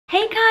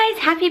Hey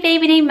guys, happy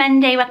Baby Name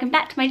Monday. Welcome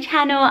back to my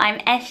channel. I'm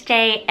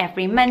SJ.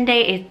 Every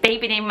Monday is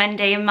Baby Name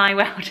Monday in my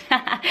world.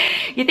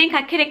 You think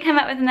I couldn't come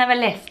up with another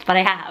list, but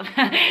I have.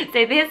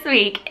 So this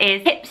week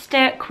is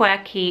hipster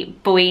quirky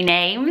boy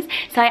names.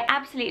 So I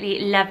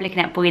absolutely love looking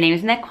at boy names,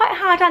 and they're quite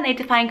hard, aren't they,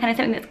 to find kind of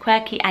something that's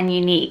quirky and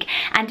unique.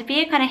 And to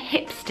be a kind of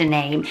hipster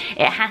name,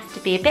 it has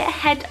to be a bit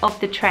ahead of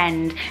the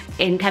trend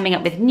in coming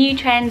up with new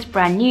trends,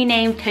 brand new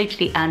names,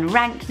 totally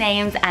unranked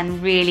names,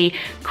 and really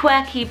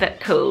quirky but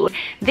cool.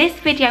 This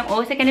video I'm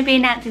also going to be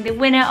announcing the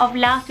winner of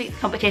last week's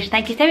competition.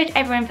 Thank you so much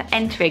everyone for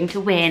entering to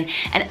win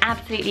an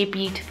absolutely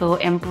beautiful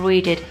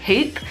embroidered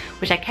hoop,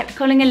 which I kept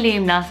calling a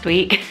loom last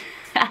week.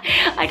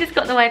 I just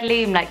got the word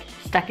loom like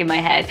stuck in my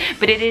head,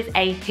 but it is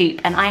a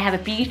hoop, and I have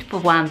a beautiful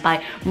one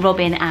by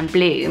Robin and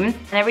Bloom,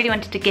 and I really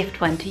wanted to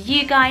gift one to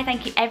you guys.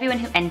 Thank you everyone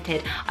who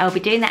entered. I will be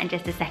doing that in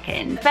just a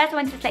second. First, I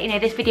wanted to let you know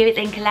this video is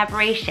in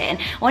collaboration.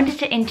 I wanted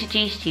to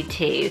introduce you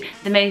to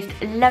the most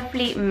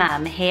lovely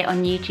mum here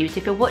on YouTube. So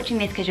if you're watching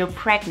this because you're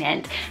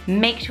pregnant,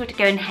 make sure to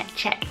go and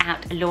check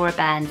out Laura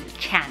Byrne's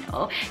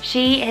channel.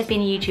 She has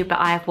been a YouTuber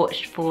I have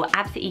watched for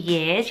absolutely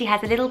years. She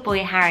has a little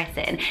boy,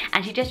 Harrison,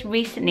 and she just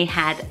recently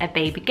had a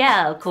baby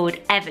girl called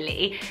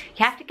Everly.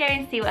 You have to go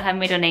and see what her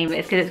middle name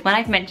is because it's one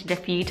I've mentioned a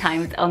few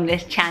times on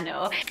this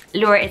channel.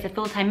 Laura is a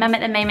full-time mum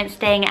at the moment,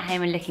 staying at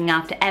home and looking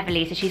after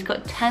Everly, so she's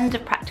got tons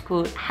of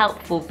practical,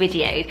 helpful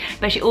videos,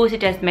 but she also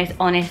does the most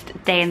honest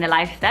day in the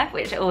life stuff,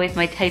 which are always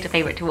my total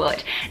favourite to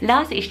watch.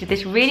 Last week she did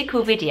this really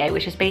cool video,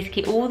 which was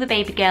basically all the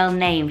baby girl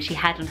names she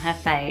had on her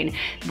phone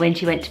when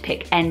she went to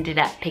pick, ended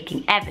up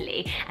picking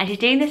Everly, and she's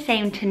doing the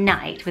same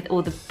tonight with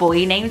all the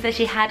boy names that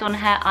she had on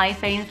her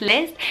iPhone's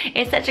list.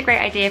 It's such a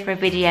great idea for a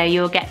video.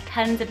 You'll get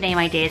tons of name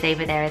ideas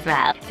over there as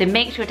well. So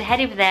make sure to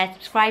head over there,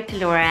 subscribe to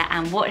Laura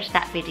and watch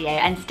that video,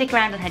 and stick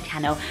around on her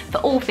channel for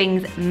all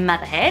things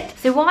motherhood.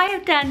 So what I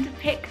have done to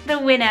pick the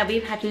winner,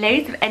 we've had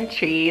loads of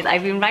entries.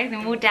 I've been writing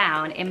them all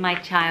down in my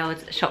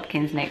child's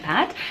Shopkins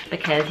notepad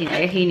because, you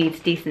know, he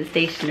needs decent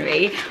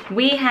stationery.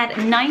 We had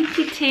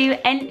 92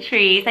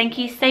 entries. Thank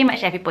you so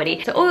much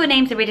everybody. So all your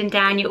names are written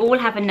down. You all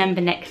have a number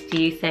next to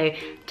you. So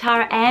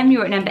Tara M,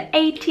 you're at number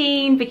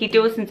 18, Vicky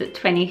Dawson's at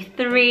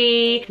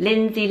 23,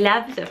 Lindsay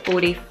Love's at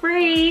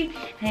 43,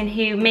 and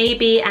Who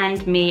Maybe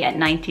and me at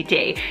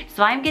 92.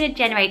 So I'm going to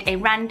generate a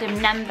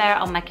random number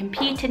on my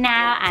computer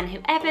now, and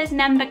whoever's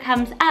number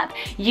comes up,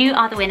 you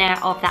are the winner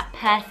of that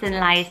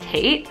personalised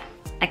hoop.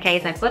 Okay,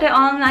 so I've got it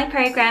on my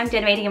program,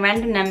 generating a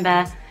random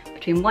number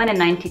between 1 and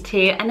 92,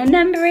 and the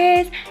number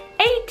is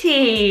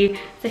 80.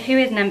 So who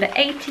is number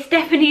 80?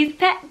 Stephanie's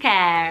Pet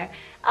Care.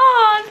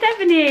 Oh,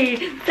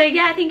 Stephanie! So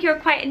yeah, I think you're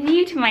quite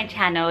new to my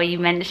channel, you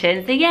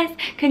mentioned. So yes,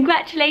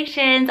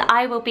 congratulations.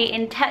 I will be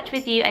in touch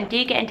with you, and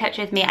do get in touch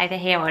with me either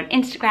here or on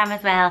Instagram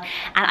as well.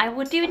 And I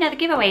will do another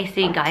giveaway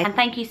soon, guys. And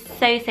thank you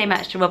so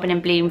much to Robin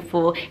and Bloom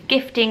for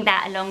gifting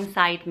that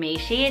alongside me.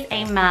 She is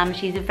a mum.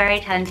 She's a very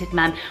talented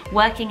mum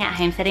working at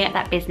home, setting up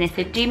that business.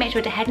 So do make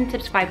sure to head and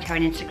subscribe to her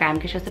on Instagram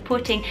because you're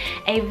supporting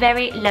a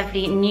very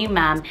lovely new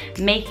mum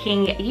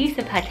making use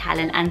of her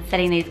talent and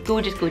selling those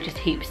gorgeous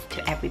hoops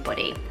to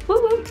everybody. Woo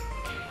woo!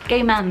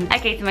 Go mum.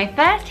 Okay, so my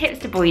first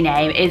hipster boy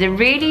name is a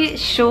really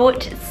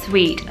short,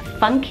 sweet,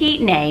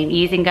 funky name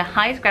using a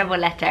high Scrabble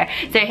letter.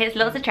 So it hits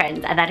lots of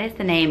trends, and that is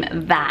the name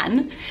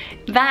Van.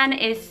 Van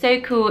is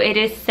so cool. It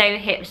is so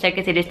hipster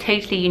because it is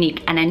totally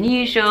unique and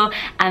unusual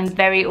and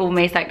very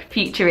almost like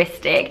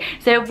futuristic.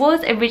 So it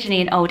was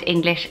originally an Old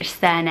English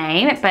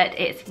surname, but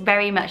it's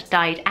very much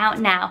died out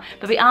now.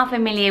 But we are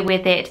familiar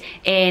with it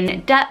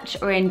in Dutch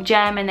or in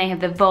German. They have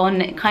the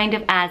von kind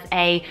of as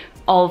a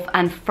of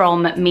and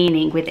from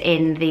meaning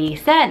within the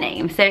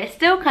surname, so it's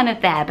still kind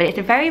of there, but it's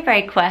a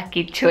very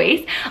quirky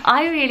choice.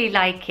 I really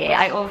like it.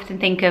 I often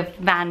think of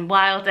Van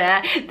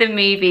Wilder the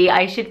movie.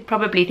 I should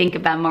probably think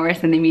of Van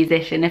Morrison the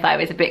musician if I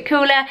was a bit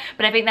cooler,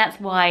 but I think that's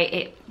why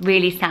it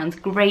really sounds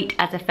great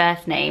as a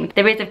first name.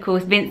 There is of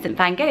course Vincent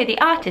van Gogh the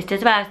artist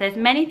as well, so there's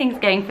many things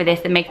going for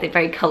this that makes it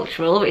very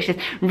cultural, which is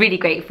really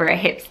great for a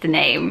hipster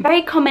name.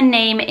 Very common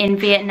name in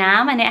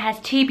Vietnam, and it has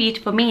two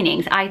beautiful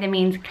meanings. Either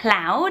means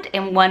cloud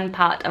in one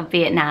part of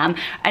Vietnam,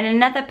 and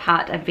another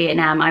part of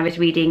Vietnam I was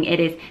reading it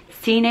is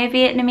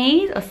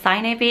Sino-Vietnamese or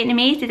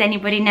Sino-Vietnamese, does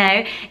anybody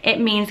know?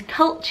 It means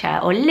culture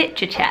or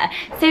literature.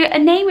 So a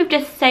name with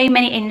just so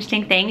many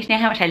interesting things. You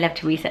know how much I love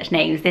to research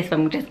names. This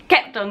one just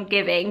kept on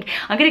giving.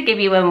 I'm going to give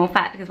you one more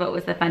fact because what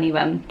was the funny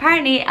one?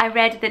 Apparently I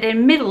read that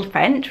in Middle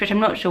French, which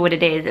I'm not sure what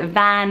it is,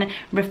 van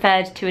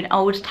referred to an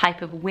old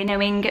type of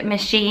winnowing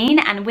machine,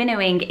 and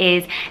winnowing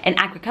is an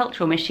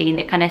agricultural machine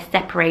that kind of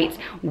separates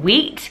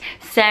wheat.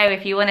 So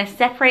if you want to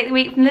separate the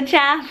wheat from the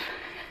chaff,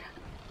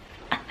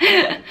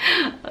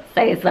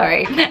 so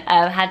sorry,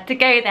 had to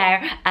go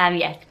there.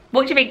 Yes,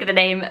 what do you think of the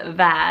name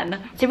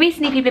Van? So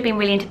recently people have been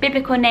really into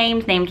biblical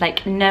names. Names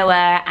like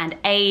Noah and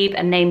Abe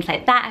and names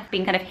like that have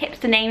been kind of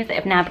hipster names that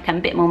have now become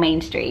a bit more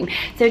mainstream.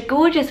 So a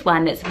gorgeous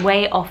one that's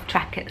way off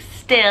track,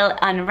 still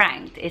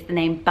unranked, is the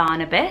name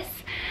Barnabas.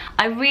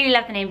 I really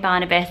love the name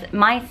Barnabas.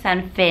 My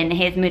son Finn,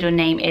 his middle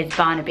name is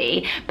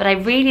Barnaby, but I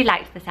really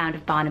liked the sound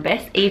of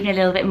Barnabas even a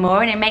little bit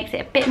more, and it makes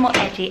it a bit more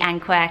edgy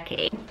and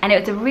quirky. And it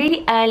was a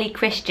really early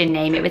Christian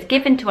name. It was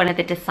given to one of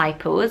the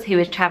disciples who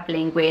was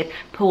traveling with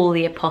Paul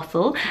the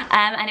Apostle,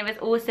 and it was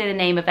also the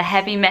name of a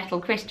heavy metal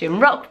Christian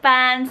rock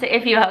band. So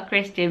if you are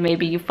Christian,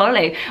 maybe you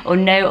follow or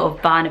know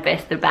of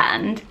Barnabas the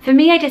band. For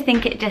me, I just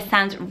think it just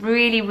sounds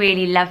really,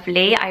 really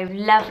lovely. I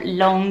love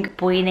long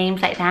boy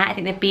names like that. I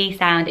think the B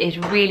sound is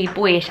really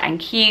boyish and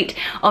cute.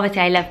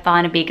 Obviously I love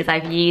Barnaby because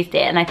I've used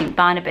it, and I think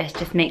Barnabas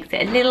just makes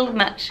it a little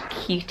much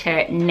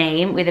cuter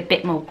name with a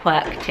bit more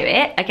quirk to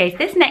it. Okay, so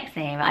this next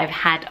name I've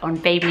had on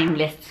baby name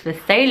lists for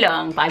so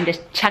long, but I'm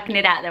just chucking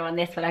it out there on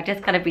this one. I've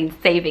just kind of been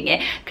saving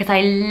it because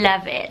I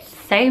love it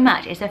so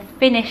much. It's a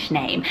Finnish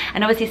name,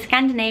 and obviously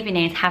Scandinavian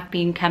names have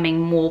been becoming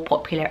more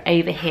popular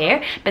over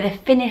here, but the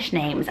Finnish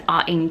names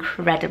are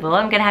incredible.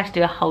 I'm gonna have to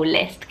do a whole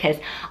list because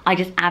I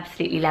just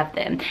absolutely love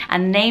them.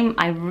 And the name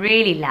I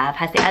really love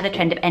has the other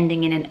trend of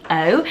ending in an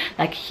O,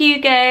 like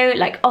Hugo,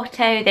 like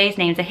Otto. Those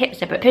names are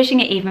hipster, but pushing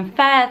it even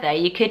further,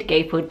 you could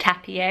go for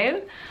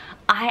Tapio.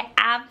 I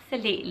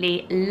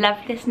absolutely love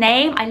this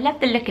name. I love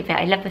the look of it.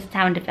 I love the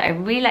sound of it. I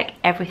really like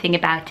everything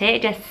about it.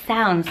 It just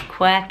sounds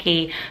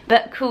quirky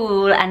but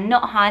cool and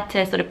not hard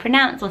to sort of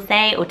pronounce or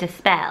say or to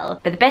spell.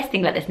 But the best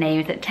thing about this name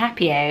is that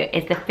Tapio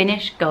is the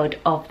Finnish god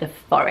of the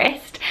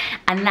forest,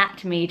 and that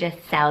to me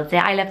just sells it.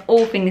 I love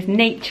all things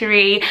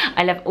naturey.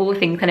 I love all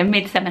things kind of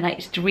Midsummer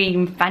Night's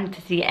Dream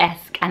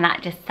fantasy-esque, and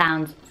that just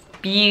sounds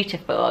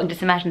beautiful.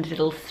 Just imagine this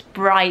little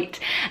sprite.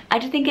 I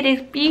just think it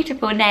is a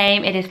beautiful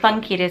name. It is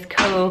funky, it is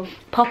cool.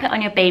 Pop it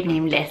on your baby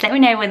name list. Let me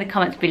know in the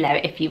comments below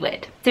if you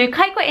would. So we've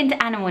quite got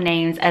into animal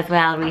names as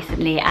well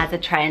recently as a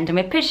trend, and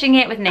we're pushing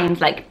it with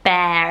names like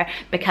Bear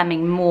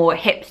becoming more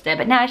hipster,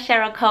 but now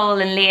Cheryl Cole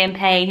and Liam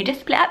Payne, who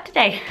just split up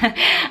today,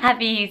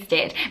 have used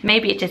it.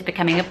 Maybe it's just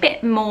becoming a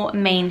bit more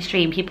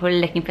mainstream. People are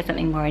looking for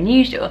something more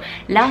unusual.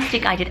 Last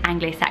week I did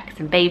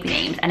Anglo-Saxon baby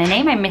names, and a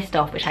name I missed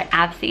off, which I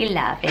absolutely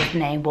love, is the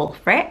name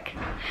Wulfric.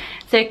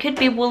 So it could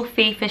be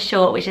Wolfie for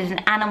short, which is an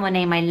animal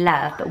name I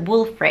love, but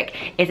Wulfric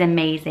is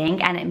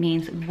amazing and it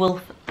means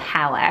wolf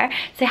power.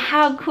 So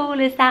how cool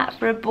is that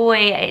for a boy?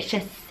 It's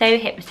just so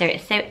hipster,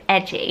 it's so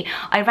edgy.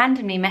 I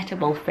randomly met a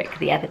Wulfric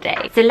the other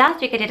day. So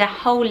last week I did a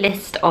whole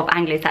list of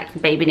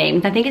Anglo-Saxon baby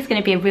names. I think it's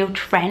going to be a real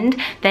trend.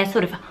 They're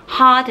sort of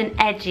hard and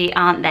edgy,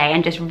 aren't they?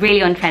 And just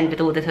really on trend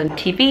with all this on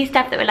TV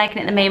stuff that we're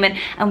liking at the moment.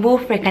 And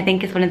Wulfric I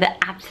think is one of the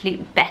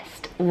absolute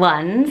best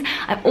ones.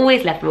 I've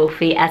always loved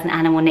Wolfie as an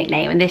animal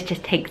nickname, and this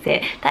just takes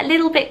it that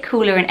little bit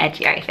cooler and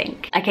edgier, I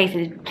think. Okay,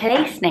 so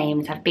place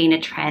names have been a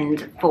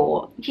trend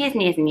for years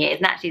and years and years,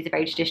 and actually it's a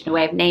very traditional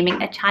way of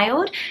naming a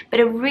child,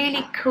 but a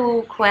really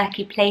cool,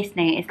 quirky place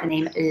name is the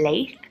name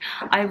Leith.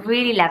 I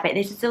really love it.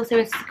 This is also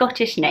a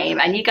Scottish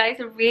name, and you guys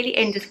are really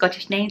into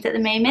Scottish names at the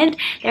moment.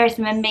 There are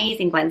some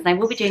amazing ones, and I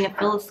will be doing a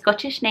full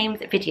Scottish names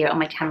video on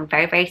my channel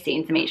very, very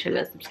soon, so make sure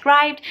you're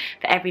subscribed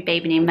for every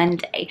Baby Name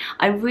Monday.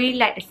 I really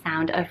like the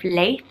sound of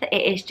Leith.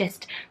 It is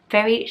just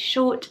very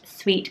short,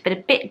 sweet, but a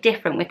bit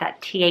different with that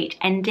TH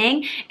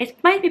ending. It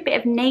might be a bit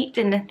of Nate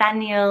and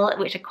Nathaniel,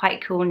 which are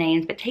quite cool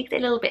names, but takes it a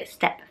little bit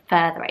step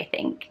further, I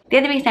think. The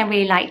other reason I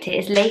really liked it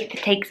is Leith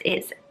takes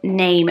its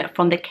name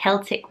from the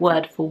Celtic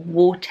word for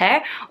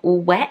water or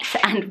wet,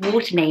 and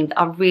water names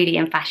are really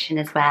in fashion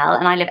as well,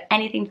 and I love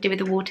anything to do with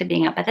the water,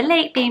 being up by the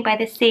lake, being by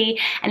the sea,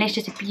 and it's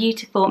just a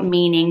beautiful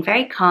meaning,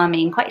 very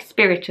calming, quite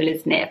spiritual,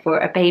 isn't it, for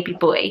a baby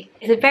boy.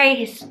 It's a very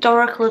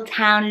historical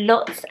town.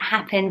 Lots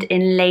happened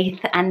in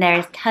Leith, and there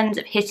is tons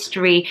of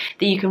history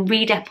that you can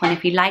read up on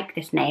if you like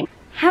this name.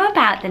 How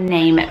about the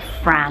name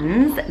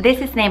Franz?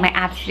 This is a name I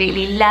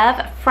absolutely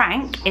love.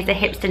 Frank is a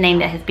hipster name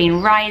that has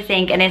been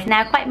rising and is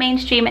now quite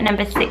mainstream at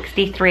number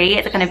 63.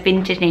 It's a kind of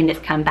vintage name that's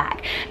come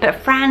back. But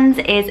Franz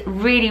is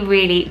really,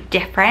 really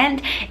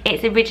different.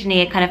 It's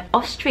originally a kind of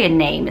Austrian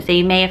name. So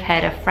you may have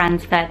heard of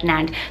Franz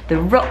Ferdinand, the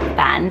rock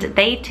band.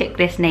 They took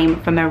this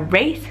name from a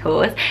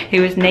racehorse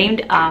who was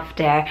named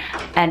after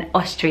an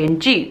Austrian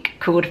duke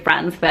called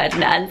Franz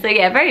Ferdinand. So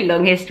yeah, very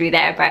long history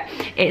there, but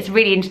it's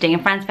really interesting.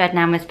 And Franz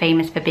Ferdinand was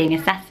famous for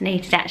being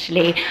assassinated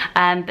actually,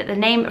 but the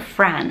name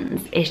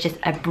Franz is just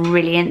a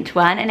brilliant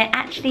one, and it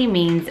actually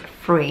means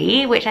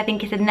free, which I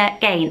think is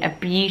again a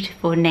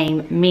beautiful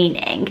name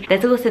meaning.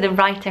 There's also the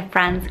writer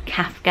Franz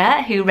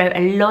Kafka, who wrote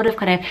a lot of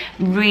kind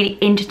of really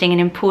interesting and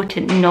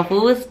important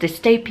novels,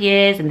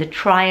 dystopias and The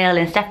Trial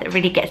and stuff that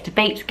really gets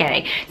debates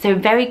going. So a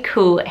very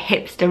cool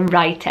hipster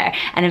writer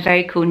and a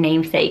very cool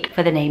namesake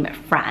for the name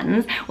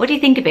Franz. What do you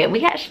think of it?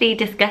 We actually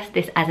discussed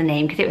this as a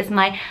name because it was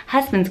my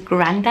husband's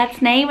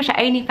granddad's name, which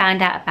I only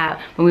found out about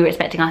when we were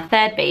expecting our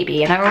third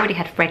baby, and I already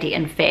had Freddie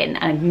and Finn,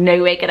 and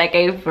no way could I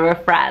go for a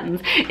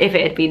Franz. If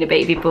it had been a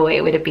baby boy,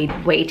 it would have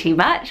been way too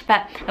much,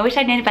 but I wish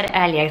I'd known about it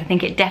earlier, because I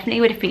think it definitely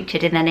would have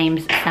featured in their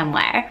names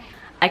somewhere.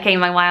 Okay,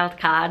 my wild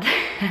card.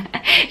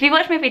 If you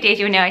watch my videos,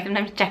 you'll know I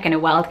sometimes check in a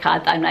wild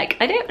card that I'm like,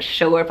 I'm not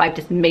sure if I've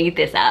just made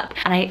this up.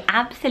 And I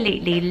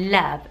absolutely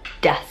love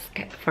Dusk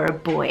for a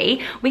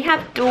boy. We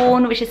have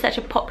Dawn, which is such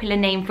a popular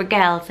name for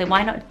girls, so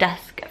why not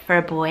Dusk dusk for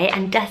a boy,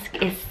 and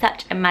dusk is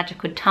such a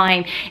magical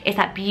time. It's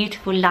that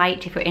beautiful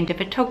light if you're into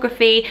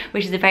photography,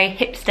 which is a very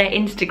hipster,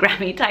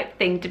 Instagrammy type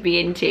thing to be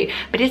into.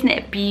 But isn't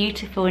it a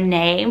beautiful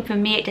name? For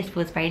me, it just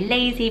feels very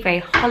lazy, very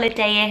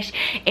holiday-ish.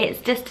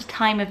 It's just a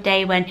time of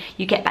day when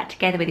you get back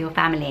together with your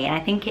family, and I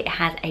think it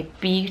has a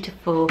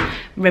beautiful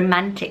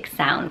romantic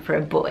sound for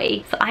a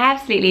boy. So I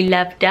absolutely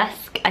love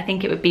dusk. I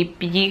think it would be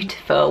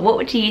beautiful.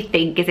 What do you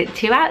think? Is it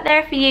too out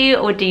there for you,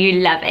 or do you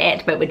love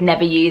it but would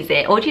never use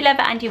it? Or do you love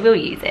it and you will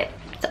use it?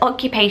 So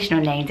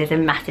occupational names is a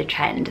massive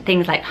trend.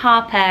 Things like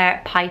Harper,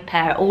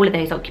 Piper, all of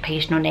those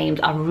occupational names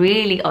are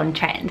really on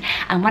trend.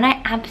 And one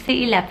I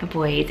absolutely love for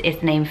boys is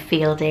the name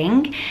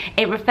Fielding.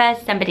 It refers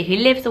to somebody who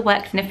lives or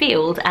works in a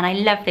field, and I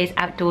love those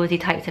outdoorsy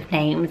types of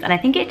names, and I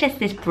think it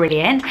just is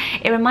brilliant.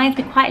 It reminds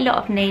me quite a lot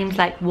of names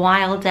like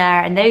Wilder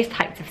and those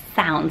types of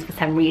sounds for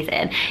some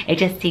reason. It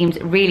just seems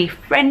really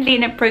friendly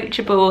and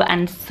approachable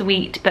and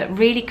sweet, but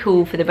really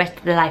cool for the rest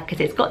of the life,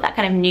 because it's got that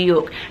kind of New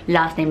York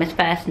last name as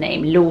first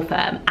name, law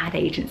firm, ad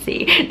agency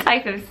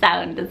type of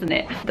sound, doesn't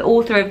it? The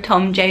author of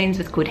Tom Jones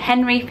was called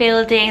Henry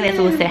Fielding. There's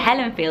also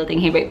Helen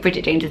Fielding, who wrote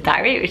Bridget Jones's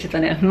Diary, which is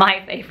one of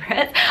my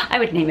favourites. I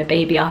would name a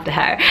baby after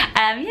her.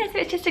 Yeah, so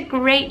it's just a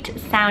great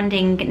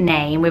sounding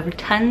name with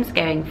tons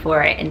going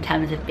for it in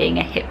terms of being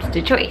a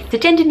hipster choice. So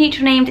gender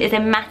neutral names is a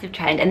massive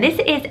trend, and this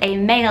is a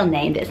male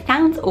name that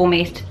sounds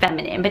almost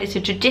feminine, but it's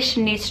a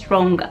traditionally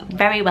strong,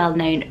 very well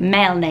known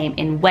male name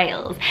in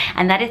Wales,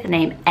 and that is the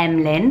name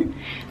Emlyn.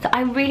 So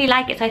I really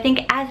like it. So I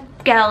think as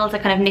girls are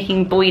kind of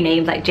nicking boy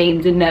names like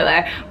James and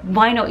Noah,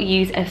 why not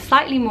use a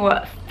slightly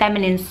more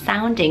feminine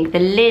sounding? The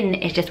Lynn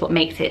is just what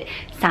makes it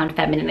sound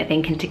feminine, I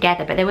think, and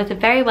together. But there was a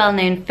very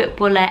well-known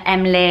footballer,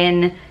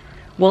 Emlyn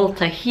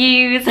Walter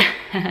Hughes,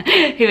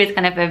 who is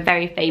kind of a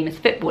very famous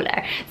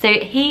footballer. So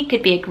he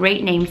could be a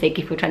great namesake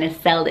if you're trying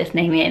to sell this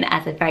name in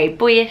as a very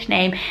boyish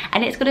name.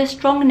 And it's got a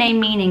strong name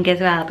meaning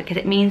as well, because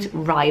it means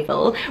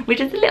rival,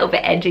 which is a little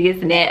bit edgy,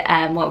 isn't it?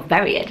 Well,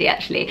 very edgy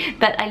actually.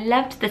 But I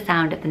loved the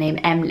sound of the name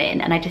Emlyn,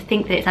 and I just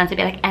think that it sounds a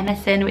bit like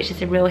Emerson, which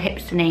is a real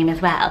hipster name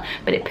as well,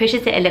 but it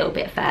pushes it a little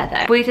bit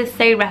further. Boys are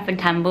so rough and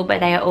tumble,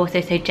 but they are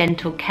also so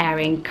gentle,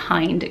 caring,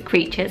 kind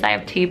creatures. I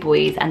have 2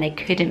 boys and they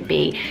couldn't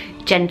be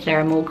gentler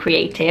and more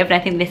creative, and I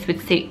think this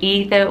would suit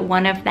either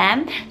one of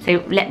them.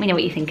 So let me know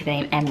what you think of the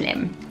name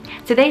Emlyn.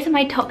 So those are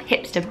my top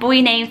hipster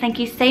boy names. Thank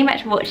you so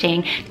much for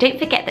watching. Don't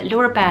forget that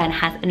Laura Byrne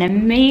has an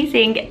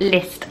amazing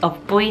list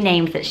of boy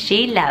names that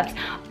she loves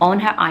on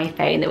her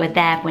iPhone that were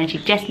there when she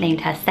just named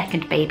her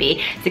second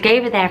baby. So go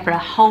over there for a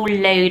whole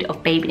load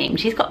of baby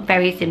names. She's got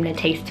very similar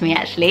taste to me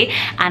actually,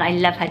 and I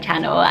love her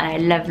channel and I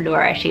love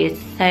Laura. She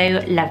is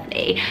so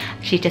lovely.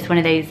 She's just one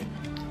of those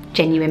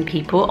genuine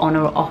people on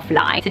or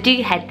offline. So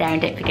do head there, and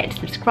don't forget to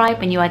subscribe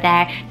when you are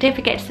there. Don't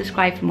forget to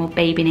subscribe for more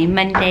Baby Name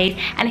Mondays,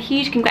 and a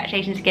huge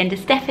congratulations again to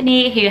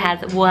Stephanie, who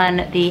has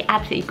won the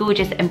absolutely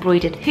gorgeous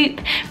embroidered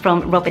hoop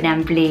from Robin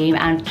and Bloom,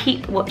 and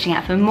keep watching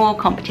out for more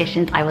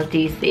competitions I will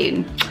do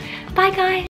soon. Bye guys.